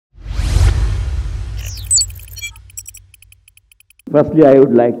Firstly, I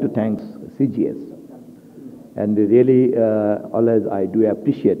would like to thank CGS. And really, always I do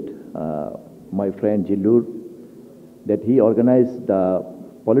appreciate my friend Jillur that he organized the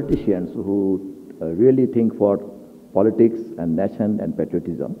politicians who really think for politics and nation and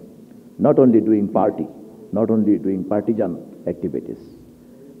patriotism, not only doing party, not only doing partisan activities.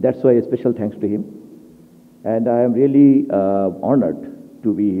 That's why a special thanks to him. And I am really honored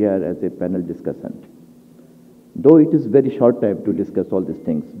to be here as a panel discussant. Though it is very short time to discuss all these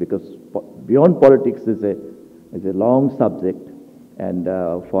things, because beyond politics is a long subject, and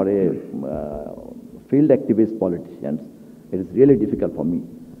for a field activist politicians, it is really difficult for me.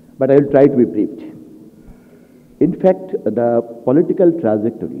 But I will try to be briefed. In fact, the political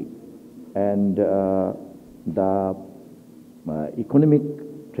trajectory and the economic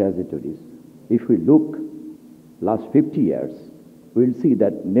trajectories, if we look last 50 years, we will see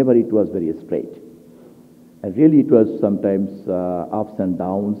that never it was very straight. And really it was sometimes ups and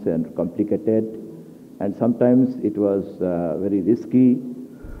downs and complicated, and sometimes it was very risky,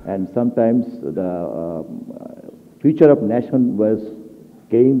 and sometimes the future of nation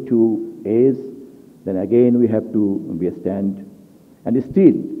came to ace, then again we have to be a stand. And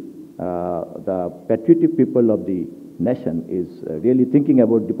still, the patriotic people of the nation is really thinking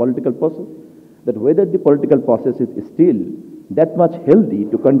about the political process, that whether the political process is still that much healthy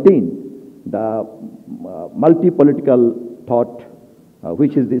to contain the multi-political thought,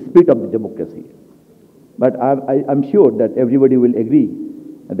 which is the spirit of the democracy. But I'm sure that everybody will agree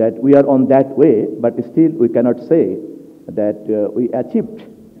that we are on that way, but still we cannot say that we achieved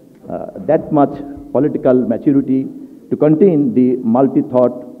that much political maturity to contain the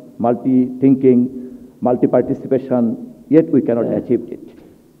multi-thought, multi-thinking, multi-participation, yet we cannot achieve it.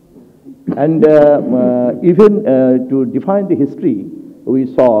 And even to define the history,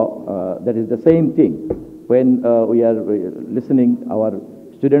 we saw that is the same thing when we are listening our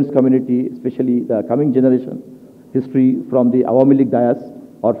students community, especially the coming generation, history from the Awami League dais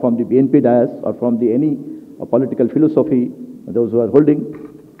or from the BNP dais or from the any political philosophy, those who are holding,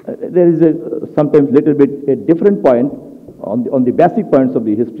 there is sometimes little bit a different point on the basic points of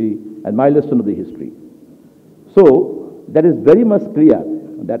the history and milestone of the history. So that is very much clear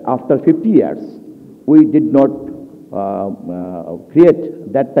that after 50 years, we did not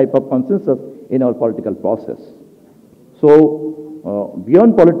create that type of consensus in our political process. So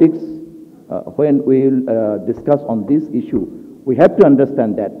beyond politics, when we will discuss on this issue, we have to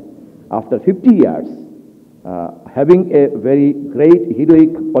understand that after 50 years, having a very great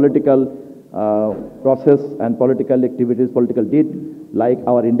heroic political process and political activities, political deed, like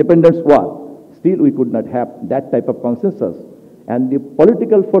our independence war, still we could not have that type of consensus. And the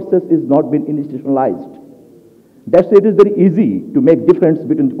political forces is not been institutionalized. That's why it is very easy to make difference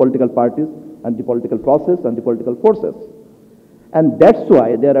between the political parties and the political process and the political forces. And that's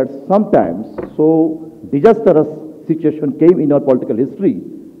why there are sometimes so disastrous situation came in our political history,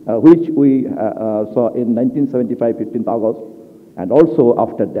 which we saw in 1975, 15th August, and also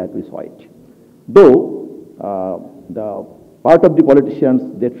after that we saw it. Though the part of the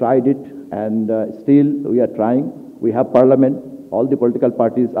politicians, they tried it, and still we are trying. We have parliament. All the political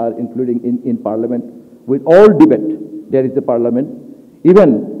parties are including in parliament. With all debate, there is a parliament.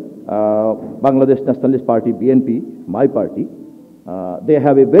 Even Bangladesh Nationalist Party, BNP, my party, they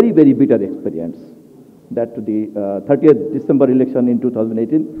have a very, very bitter experience. That the 30th December election in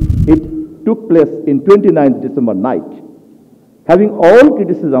 2018, it took place in 29th December night. Having all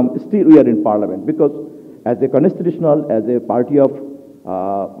criticism, still we are in parliament, because as a constitutional, as a party of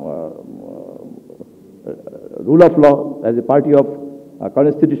rule of law, as a party of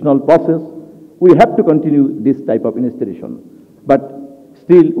constitutional process, we have to continue this type of institution. But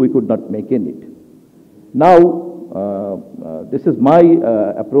still we could not make in it. Now, this is my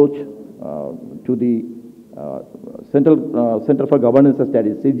approach to the Center for Governance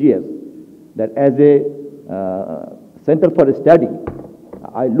Studies, CGS, that as a Center for Study,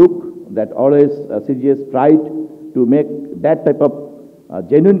 I look that always CGS tried to make that type of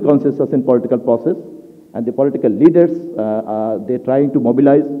genuine consensus in political process, and the political leaders, they're trying to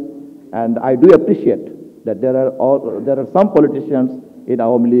mobilize, and I do appreciate that there are some politicians in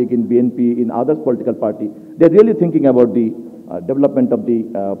Awami League, in BNP, in other political party, they're really thinking about the development of the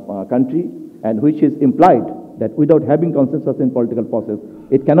country, and which is implied that without having consensus in political process,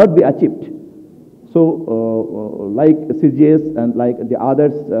 it cannot be achieved. So, like CGS and like the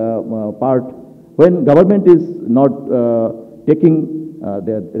others part, when government is not taking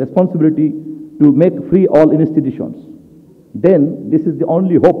their responsibility to make free all institutions, then this is the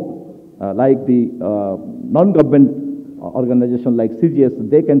only hope, like the non-government organization like CGS,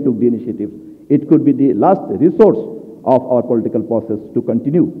 they can take the initiative. It could be the last resource of our political process to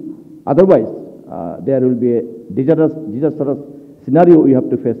continue. Otherwise, there will be a disastrous scenario we have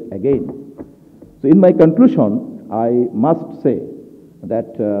to face again. So in my conclusion, I must say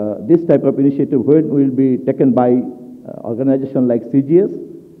that this type of initiative, when will be taken by organizations like CGS,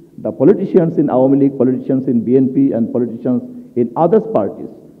 the politicians in Awami League, politicians in BNP, and politicians in other parties,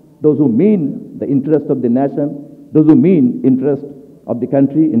 those who mean the interest of the nation, those who mean interest of the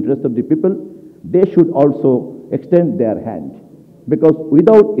country, interest of the people, they should also extend their hand. Because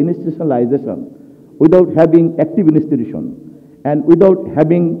without institutionalization, without having active institution, and without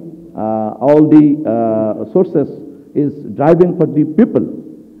having all the sources is driving for the people,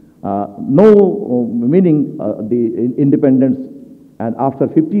 no meaning the independence. And after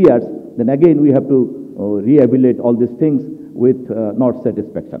 50 years, then again we have to re-evaluate all these things with not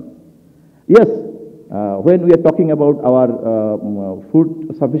satisfaction. Yes, when we are talking about our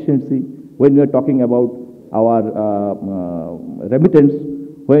food sufficiency, when we are talking about our remittance,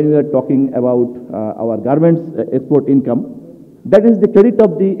 when we are talking about our garments export income, that is the credit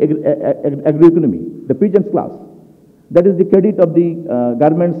of the agroeconomy, the peasants class. That is the credit of the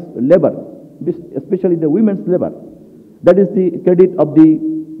garments labor, especially the women's labor. That is the credit of the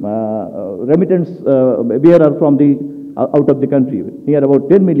remittance bearer from the out of the country, near about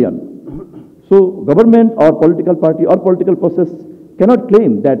 10 million. So government or political party or political process cannot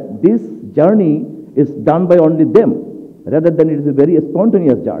claim that this journey is done by only them, rather than it is a very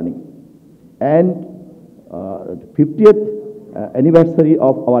spontaneous journey. And 50th anniversary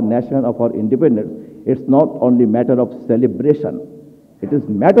of our nation, of our independence, it's not only matter of celebration, it is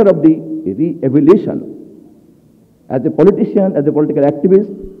matter of the re-evaluation. As a politician, as a political activist,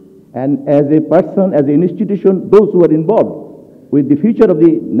 and as a person, as an institution, those who are involved with the future of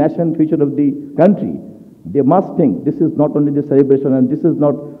the nation, future of the country, they must think this is not only the celebration and this is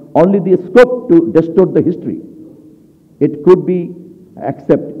not only the scope to distort the history. It could be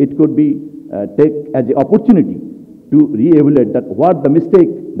it could be take as an opportunity to re-evaluate that what the mistake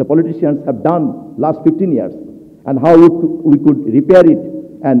the politicians have done last 15 years and how we could repair it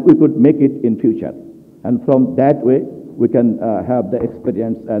and we could make it in future. And from that way, we can have the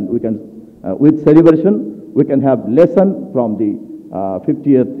experience, and we can, with celebration, we can have lesson from the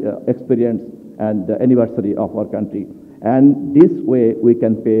 50th experience and the anniversary of our country. And this way, we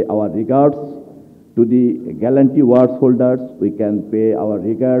can pay our regards to the gallantry awards holders, we can pay our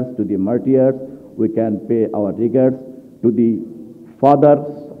regards to the martyrs, we can pay our regards to the fathers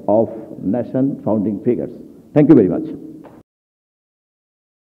of nation, founding figures. Thank you very much.